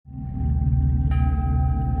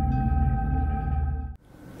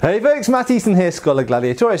Hey folks, Matt Easton here, Scholar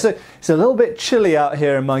Gladiatore. So it's a little bit chilly out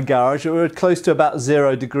here in my garage. We're close to about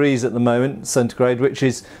 0 degrees at the moment, centigrade, which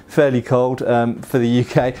is fairly cold for the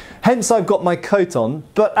UK. Hence I've got my coat on,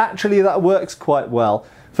 but actually that works quite well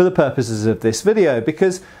for the purposes of this video,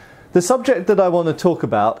 because the subject that I want to talk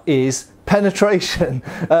about is penetration,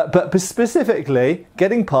 but specifically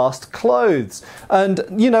getting past clothes. And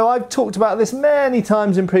you know, I've talked about this many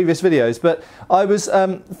times in previous videos, but I was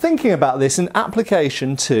thinking about this in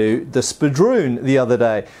application to the spadroon the other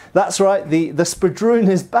day. That's right, the spadroon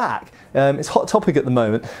is back. It's a hot topic at the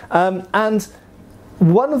moment, and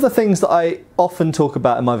one of the things that I often talk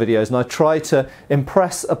about in my videos, and I try to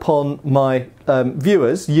impress upon my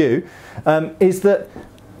viewers, you, is that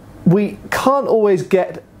we can't always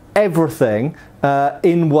get everything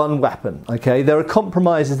in one weapon. Okay, there are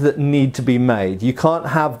compromises that need to be made. You can't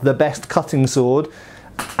have the best cutting sword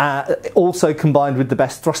also combined with the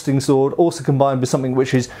best thrusting sword, also combined with something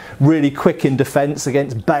which is really quick in defense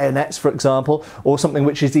against bayonets, for example, or something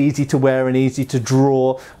which is easy to wear and easy to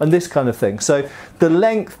draw, and this kind of thing. So the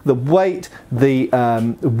length, the weight, the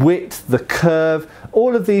width, the curve,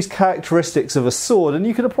 all of these characteristics of a sword, and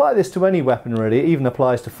you can apply this to any weapon really, it even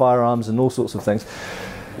applies to firearms and all sorts of things,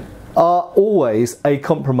 are always a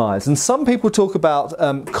compromise. And some people talk about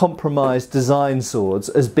compromise design swords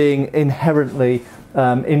as being inherently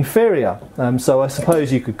inferior. So I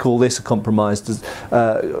suppose you could call this a compromise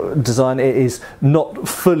design. It is not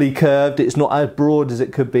fully curved, it's not as broad as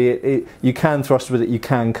it could be. You can thrust with it, you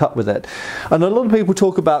can cut with it. And a lot of people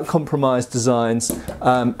talk about compromise designs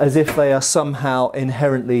as if they are somehow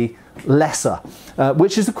inherently lesser,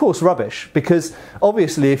 which is of course rubbish, because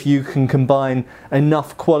obviously if you can combine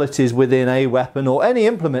enough qualities within a weapon or any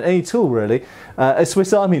implement, any tool really, a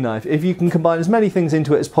Swiss Army knife, if you can combine as many things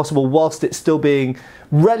into it as possible whilst it's still being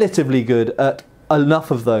relatively good at enough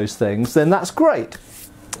of those things, then that's great.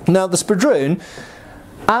 Now the spadroon,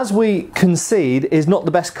 as we concede, is not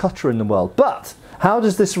the best cutter in the world, but how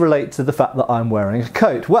does this relate to the fact that I'm wearing a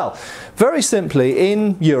coat? Well, very simply,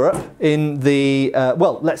 in Europe, in the,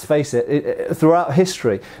 well, let's face it, throughout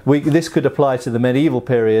history, this could apply to the medieval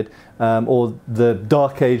period, or the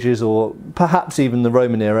Dark Ages, or perhaps even the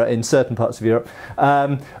Roman era in certain parts of Europe.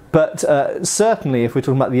 But certainly, if we're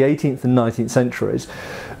talking about the 18th and 19th centuries,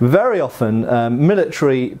 very often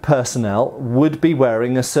military personnel would be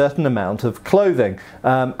wearing a certain amount of clothing,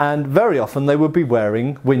 and very often they would be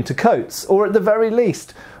wearing winter coats, or at the very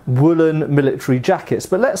least woolen military jackets,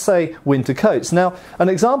 but let's say winter coats. Now, an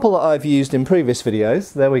example that I've used in previous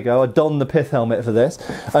videos, there we go, I donned the pith helmet for this.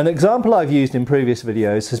 An example I've used in previous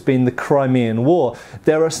videos has been the Crimean War.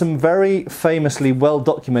 There are some very famously well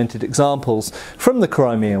documented examples from the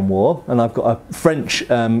Crimean War, and I've got a French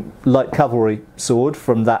light cavalry sword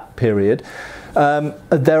from that period.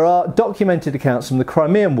 There are documented accounts from the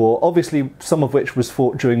Crimean War, obviously some of which was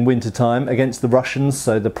fought during winter time against the Russians,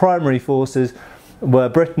 so the primary forces were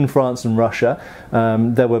Britain, France and Russia.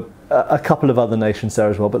 There were a couple of other nations there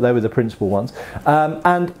as well, but they were the principal ones.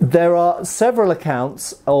 And there are several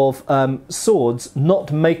accounts of swords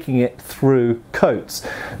not making it through coats.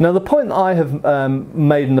 Now the point I have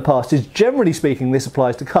made in the past is, generally speaking, this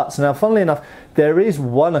applies to cuts. Now funnily enough, there is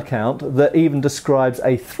one account that even describes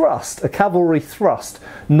a thrust, a cavalry thrust,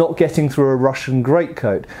 not getting through a Russian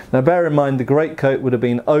greatcoat. Now bear in mind the greatcoat would have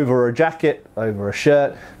been over a jacket, over a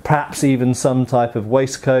shirt, perhaps even some type of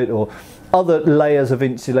waistcoat or other layers of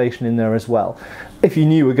insulation in there as well. If you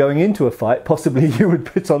knew you were going into a fight, possibly you would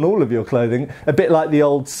put on all of your clothing, a bit like the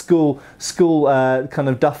old school kind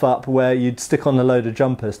of duff up where you'd stick on a load of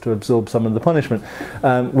jumpers to absorb some of the punishment,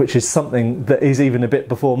 which is something that is even a bit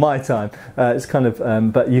before my time. It's kind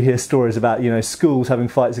of, but you hear stories about, you know, schools having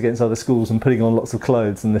fights against other schools and putting on lots of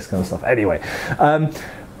clothes and this kind of stuff. Anyway,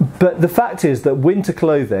 but the fact is that winter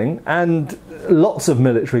clothing and lots of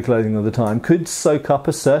military clothing all the time could soak up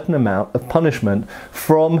a certain amount of punishment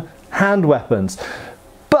from hand weapons.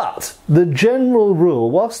 But the general rule,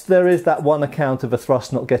 whilst there is that one account of a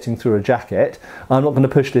thrust not getting through a jacket, I'm not going to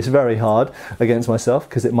push this very hard against myself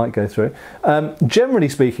because it might go through. Generally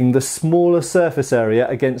speaking, the smaller surface area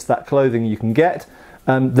against that clothing you can get,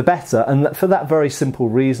 the better. And for that very simple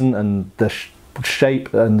reason, and the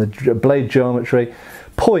shape and the blade geometry,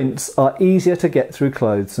 points are easier to get through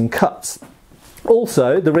clothes than cuts.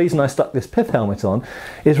 Also, the reason I stuck this pith helmet on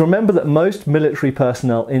is, remember that most military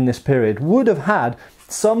personnel in this period would have had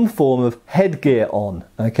some form of headgear on,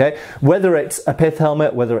 okay? Whether it's a pith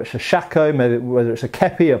helmet, whether it's a shako, whether it's a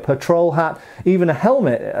kepi, a patrol hat, even a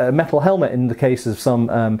helmet, a metal helmet in the case of some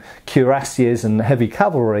cuirassiers and heavy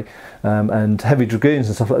cavalry and heavy dragoons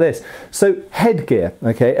and stuff like this. So headgear,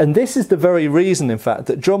 okay? And this is the very reason, in fact,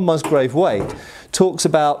 that John Musgrave Waite talks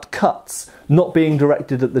about cuts not being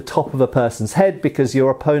directed at the top of a person's head, because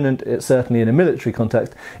your opponent, certainly in a military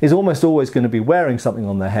context, is almost always going to be wearing something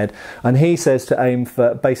on their head, and he says to aim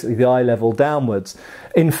for basically the eye level downwards.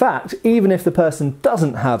 In fact, even if the person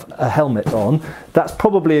doesn't have a helmet on, that's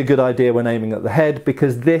probably a good idea when aiming at the head,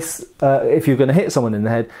 because this, if you're going to hit someone in the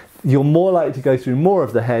head, you're more likely to go through more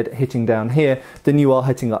of the head hitting down here than you are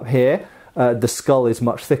hitting up here. The skull is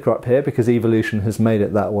much thicker up here because evolution has made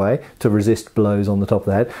it that way to resist blows on the top of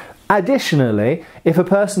the head. Additionally, if a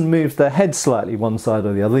person moves their head slightly one side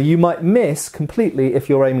or the other, you might miss completely if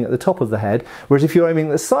you're aiming at the top of the head, whereas if you're aiming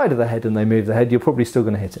at the side of the head and they move the head, you're probably still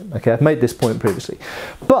going to hit him. Okay, I've made this point previously.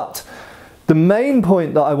 But the main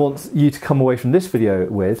point that I want you to come away from this video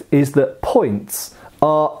with is that points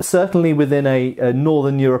are certainly within a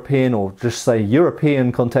Northern European, or just say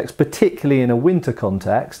European context, particularly in a winter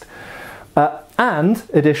context, and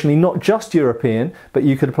additionally not just European, but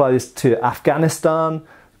you could apply this to Afghanistan,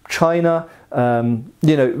 China,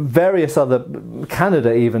 various other,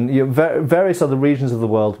 Canada even, various other regions of the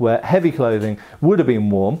world where heavy clothing would have been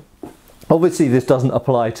worn. Obviously this doesn't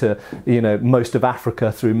apply to, most of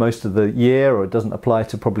Africa through most of the year, or it doesn't apply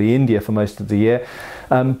to probably India for most of the year.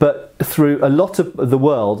 But through a lot of the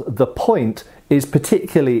world, the point is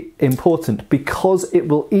particularly important because it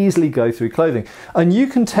will easily go through clothing. And you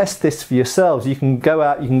can test this for yourselves. You can go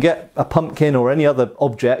out, you can get a pumpkin or any other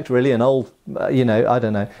object, really, an old, I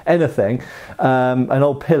don't know, anything, an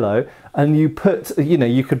old pillow, and you put,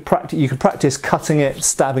 you could practice cutting it,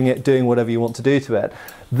 stabbing it, doing whatever you want to do to it.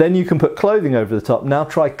 Then you can put clothing over the top. Now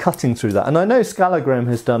try cutting through that. And I know Scalagram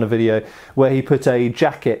has done a video where he put a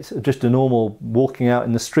jacket, just a normal walking out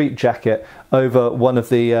in the street jacket, over one of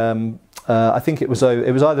the I think it was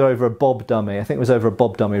either over a bob dummy. I think it was over a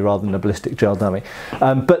bob dummy rather than a ballistic gel dummy.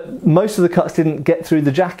 But most of the cuts didn't get through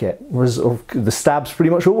the jacket, whereas the stabs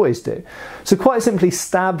pretty much always do. So quite simply,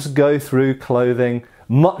 stabs go through clothing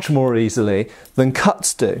much more easily than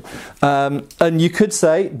cuts do. And you could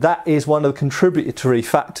say that is one of the contributory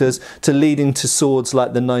factors to leading to swords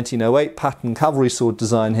like the 1908 pattern cavalry sword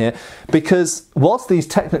design here, because whilst these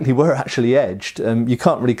technically were actually edged, you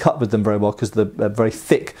can't really cut with them very well because they're a very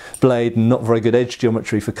thick blade and not very good edge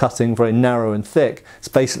geometry for cutting, very narrow and thick. It's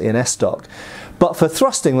basically an S-stock. But for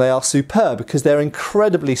thrusting they are superb because they're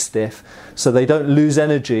incredibly stiff, so they don't lose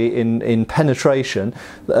energy in penetration.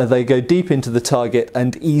 They go deep into the target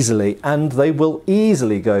and easily, and they will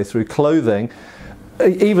easily go through clothing,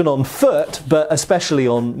 even on foot, but especially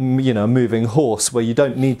on a moving horse, where you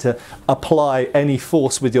don't need to apply any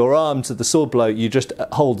force with your arm to the sword blow. You just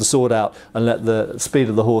hold the sword out and let the speed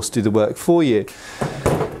of the horse do the work for you.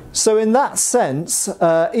 So in that sense,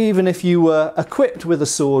 even if you were equipped with a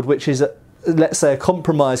sword which is let's say a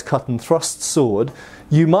compromised cut and thrust sword,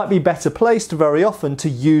 you might be better placed very often to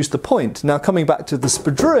use the point. Now, coming back to the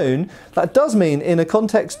spadroon, that does mean in a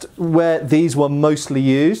context where these were mostly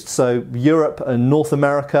used, so Europe and North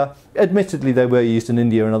America, admittedly they were used in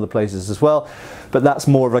India and other places as well, but that's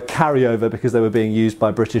more of a carryover because they were being used by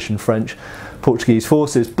British and French, Portuguese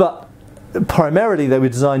forces. But primarily they were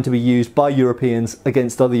designed to be used by Europeans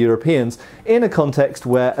against other Europeans in a context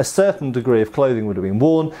where a certain degree of clothing would have been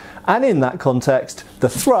worn, and in that context the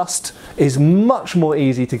thrust is much more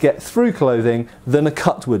easy to get through clothing than a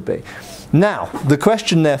cut would be. Now, the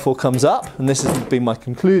question therefore comes up, and this has been my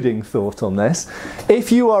concluding thought on this: if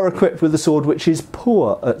you are equipped with a sword which is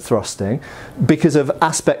poor at thrusting because of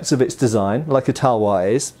aspects of its design, like a talwar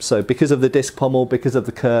is, so because of the disc pommel, because of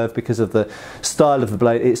the curve, because of the style of the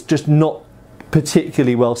blade, it's just not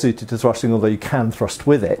particularly well suited to thrusting, although you can thrust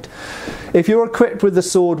with it. If you're equipped with a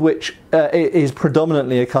sword which is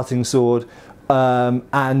predominantly a cutting sword,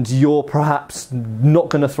 and you're perhaps not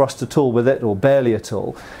going to thrust at all with it, or barely at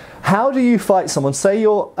all, how do you fight someone? Say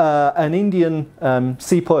you're an Indian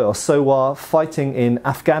sepoy or sowar fighting in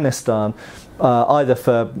Afghanistan, either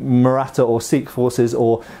for Maratha or Sikh forces,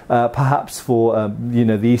 or perhaps for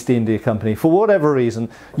the East India Company. For whatever reason,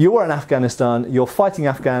 you're in Afghanistan, you're fighting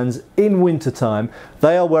Afghans in wintertime.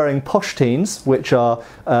 They are wearing poshteens, which are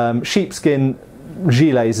sheepskin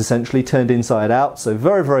gilets essentially turned inside out, so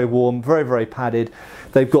very, very warm, very, very padded.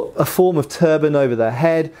 They've got a form of turban over their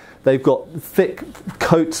head. They've got thick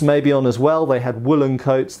coats maybe on as well. They had woolen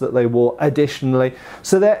coats that they wore additionally.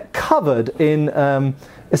 So they're covered in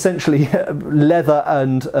essentially leather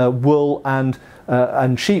and wool and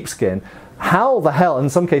sheepskin. how the hell, in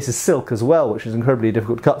some cases silk as well, which is incredibly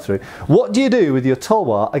difficult to cut through, what do you do with your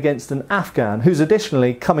tulwar against an Afghan who's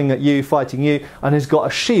additionally coming at you, fighting you, and has got a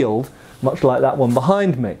shield, much like that one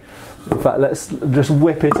behind me? In fact, let's just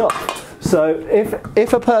whip it up. So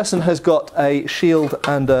if a person has got a shield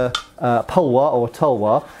and a pulwar or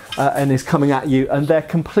tulwar and is coming at you and they're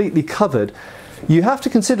completely covered, you have to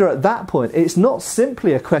consider at that point it's not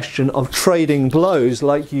simply a question of trading blows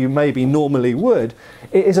like you maybe normally would.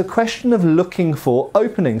 It is a question of looking for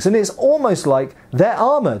openings, and it's almost like they're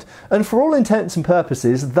armoured, and for all intents and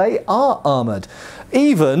purposes they are armoured.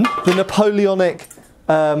 Even the Napoleonic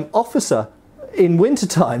officer in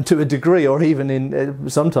wintertime to a degree, or even in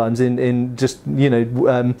sometimes in just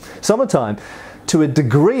summertime to a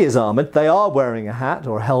degree is armoured. They are wearing a hat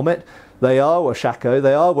or a helmet, they are a shako,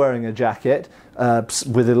 they are wearing a jacket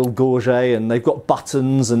with a little gorget, and they've got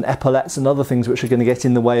buttons and epaulettes and other things which are going to get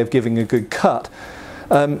in the way of giving a good cut.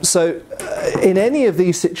 So in any of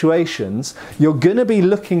these situations, you're going to be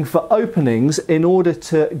looking for openings in order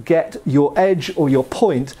to get your edge or your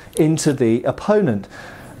point into the opponent.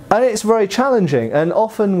 And it's very challenging, and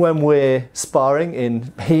often when we're sparring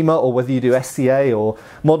in HEMA, or whether you do SCA or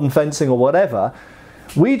modern fencing or whatever,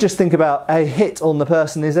 we just think about a hit on the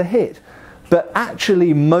person is a hit. But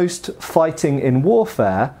actually most fighting in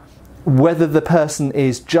warfare, whether the person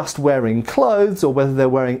is just wearing clothes or whether they're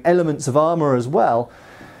wearing elements of armour as well,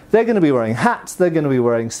 they're going to be wearing hats, they're going to be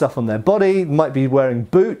wearing stuff on their body, might be wearing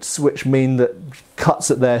boots, which mean that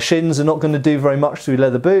cuts at their shins are not going to do very much through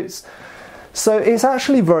leather boots. So it's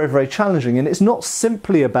actually very, very challenging, and it's not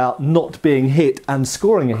simply about not being hit and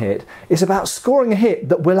scoring a hit. It's about scoring a hit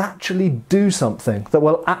that will actually do something, that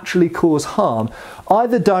will actually cause harm,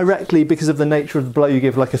 either directly because of the nature of the blow you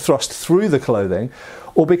give, like a thrust through the clothing,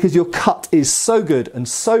 or because your cut is so good and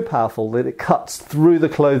so powerful that it cuts through the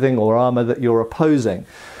clothing or armour that you're opposing.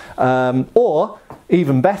 Or,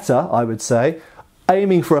 even better, I would say,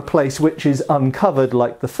 aiming for a place which is uncovered,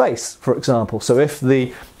 like the face, for example. So if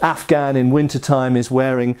the Afghan in wintertime is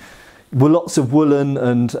wearing lots of woolen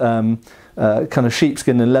and kind of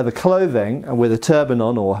sheepskin and leather clothing, and with a turban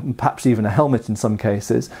on, or perhaps even a helmet in some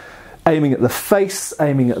cases, aiming at the face,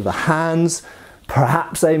 aiming at the hands,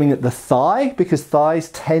 perhaps aiming at the thigh, because thighs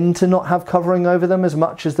tend to not have covering over them as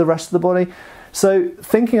much as the rest of the body. So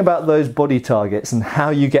thinking about those body targets and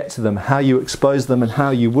how you get to them, how you expose them and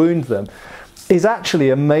how you wound them, is actually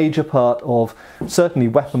a major part of certainly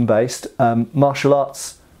weapon-based martial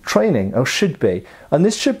arts training, or should be. And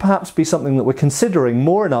this should perhaps be something that we're considering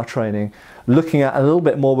more in our training, looking at a little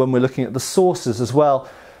bit more when we're looking at the sources as well,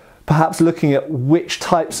 perhaps looking at which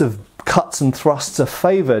types of cuts and thrusts are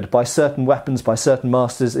favoured by certain weapons, by certain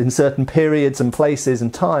masters in certain periods and places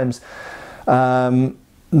and times.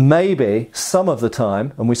 Maybe some of the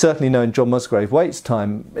time, and we certainly know in John Musgrave Waite's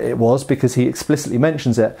time it was, because he explicitly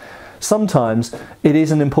mentions it, sometimes it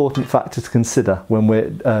is an important factor to consider when we're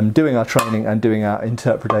doing our training and doing our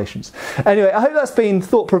interpretations. Anyway, I hope that's been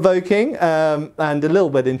thought-provoking and a little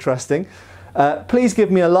bit interesting. Please give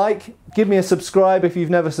me a like, give me a subscribe. If you've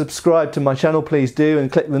never subscribed to my channel, please do, and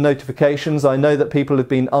click the notifications. I know that people have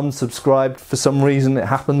been unsubscribed for some reason. It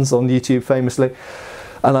happens on YouTube famously.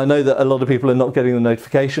 And I know that a lot of people are not getting the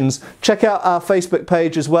notifications. Check out our Facebook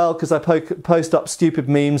page as well, because I post up stupid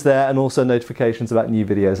memes there, and also notifications about new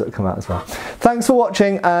videos that come out as well. Thanks for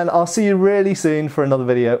watching, and I'll see you really soon for another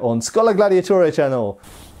video on Schola Gladiatore channel.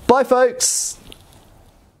 Bye folks!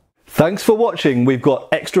 Thanks for watching. We've got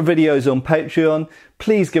extra videos on Patreon.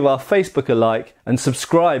 Please give our Facebook a like and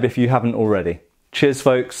subscribe if you haven't already. Cheers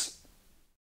folks.